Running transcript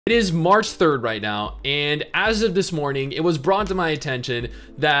It is March 3rd right now, and as of this morning, it was brought to my attention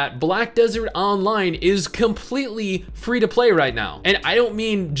that Black Desert Online is completely free to play right now. And I don't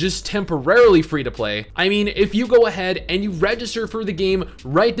mean just temporarily free to play. I mean, if you go ahead and you register for the game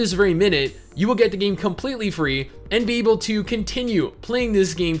right this very minute, you will get the game completely free and be able to continue playing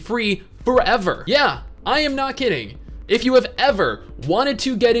this game free forever. Yeah, I am not kidding. If you have ever wanted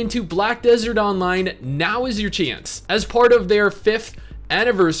to get into Black Desert Online, now is your chance. As part of their 5th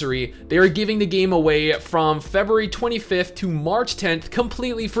anniversary, they are giving the game away from February 25th to March 10th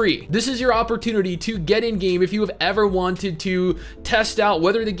completely free. This is your opportunity to get in game if you have ever wanted to test out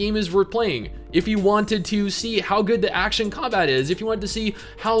whether the game is worth playing. If you wanted to see how good the action combat is, if you wanted to see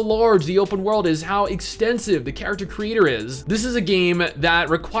how large the open world is, how extensive the character creator is. This is a game that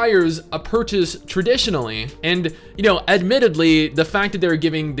requires a purchase traditionally. And, you know, admittedly, the fact that they're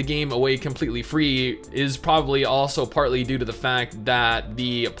giving the game away completely free is probably also partly due to the fact that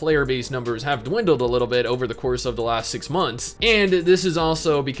the player base numbers have dwindled a little bit over the course of the last 6 months. And this is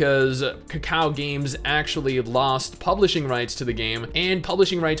also because Kakao Games actually lost publishing rights to the game, and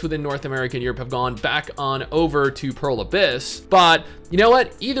publishing rights within North America and Europe have gone back on over to Pearl Abyss. But you know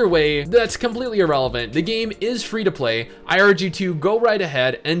what? Either way, that's completely irrelevant. The game is free to play. I urge you to go right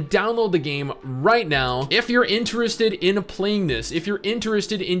ahead and download the game right now if you're interested in playing this, if you're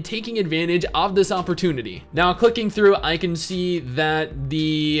interested in taking advantage of this opportunity. Now, clicking through, I can see that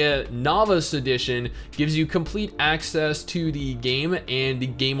the Novice Edition gives you complete access to the game and the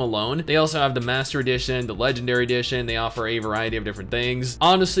game alone. They also have the Master Edition, the Legendary Edition. They offer a variety of different things.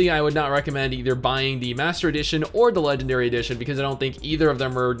 Honestly, I would not recommend either buying the Master Edition or the Legendary Edition because I don't think either of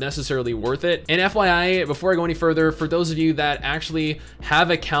them are necessarily worth it. And FYI, before I go any further, for those of you that actually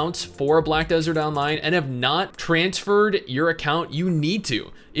have accounts for Black Desert Online and have not transferred your account, you need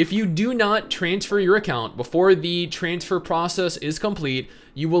to. If you do not transfer your account before the transfer process is complete,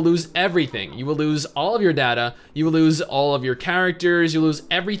 you will lose everything. You will lose all of your data, you will lose all of your characters, you lose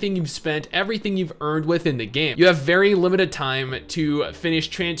everything you've spent, everything you've earned within the game. You have very limited time to finish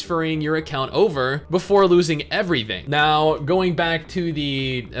transferring your account over before losing everything. Now, going back to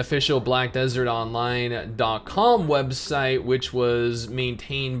the official blackdesertonline.com website, which was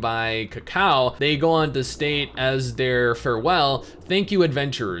maintained by Kakao, they go on to state as their farewell, "Thank you,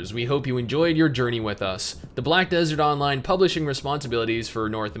 adventurers. We hope you enjoyed your journey with us. The Black Desert Online publishing responsibilities for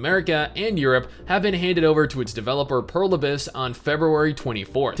North America and Europe have been handed over to its developer Pearl Abyss on February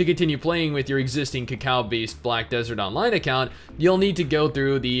 24th. To continue playing with your existing Kakao-based Black Desert Online account, you'll need to go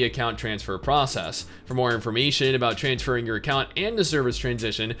through the account transfer process. For more information about transferring your account and the service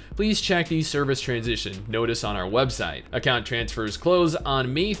transition, please check the service transition notice on our website. Account transfers close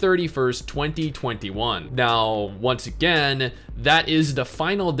on May 31st, 2021. Now, once again, that is the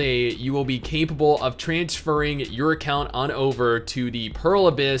final day you will be capable of transferring your account on over to the Pearl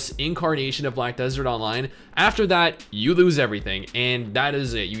Abyss incarnation of Black Desert Online. After that, you lose everything, and that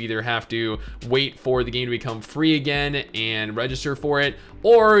is it. You either have to wait for the game to become free again and register for it,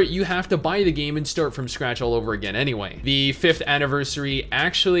 or you have to buy the game and start from scratch all over again anyway. The 5th anniversary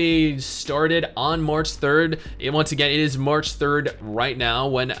actually started on March 3rd. Once again, it is March 3rd right now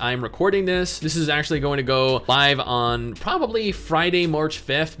when I'm recording this. This is actually going to go live on probably Friday, March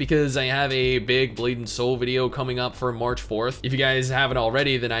 5th, because I have a big Blade and Soul video coming up for March 4th. If you guys haven't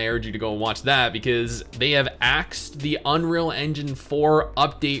already, then I urge you to go watch that because they have axed the Unreal Engine 4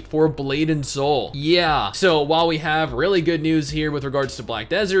 update for Blade and Soul. Yeah, so while we have really good news here with regards to Black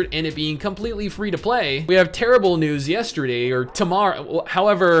Desert and it being completely free to play, we have terrible news yesterday or tomorrow,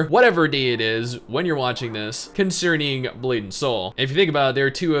 however, whatever day it is when you're watching this, concerning Blade and Soul. If you think about it, they're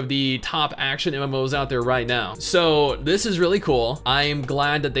two of the top action MMOs out there right now. So this is really cool. I'm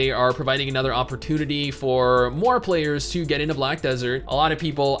glad that they are providing another opportunity for more players to get into Black Desert. A lot of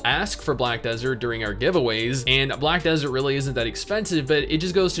people ask for Black Desert during our giveaways, and Black Desert really isn't that expensive, but it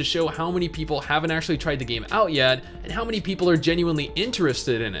just goes to show how many people haven't actually tried the game out yet and how many people are genuinely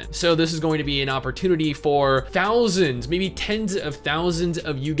interested in it. So this is going to be an opportunity for thousands, maybe tens of thousands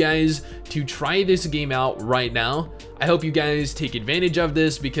of you guys to try this game out right now. I hope you guys take advantage of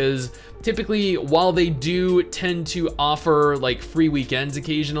this because typically, while they do tend to offer like free weekends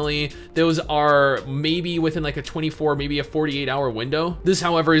occasionally, those are maybe within like a 24, maybe a 48-hour window. This,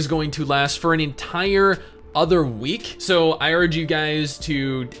 however, is going to last for an entire other week. So I urge you guys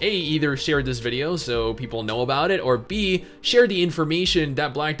to A, either share this video so people know about it, or B, share the information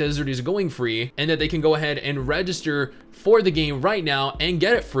that Black Desert is going free and that they can go ahead and register for the game right now and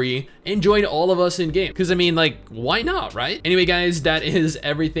get it free and join all of us in game. Because I mean, like, why not, right? Anyway, guys, that is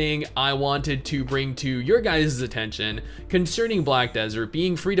everything I wanted to bring to your guys' attention concerning Black Desert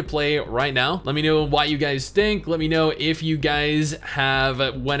being free to play right now. Let me know what you guys think. Let me know if you guys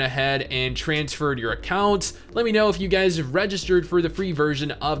have went ahead and transferred your accounts. Let me know if you guys have registered for the free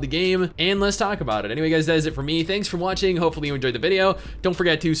version of the game, and let's talk about it. Anyway, guys, that is it for me. Thanks for watching. Hopefully you enjoyed the video. Don't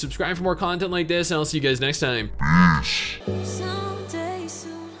forget to subscribe for more content like this, and I'll see you guys next time. Someday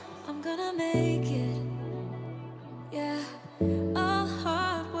soon, I'm gonna make it. Yeah, all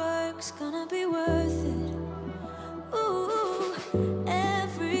hard work's gonna be worth it.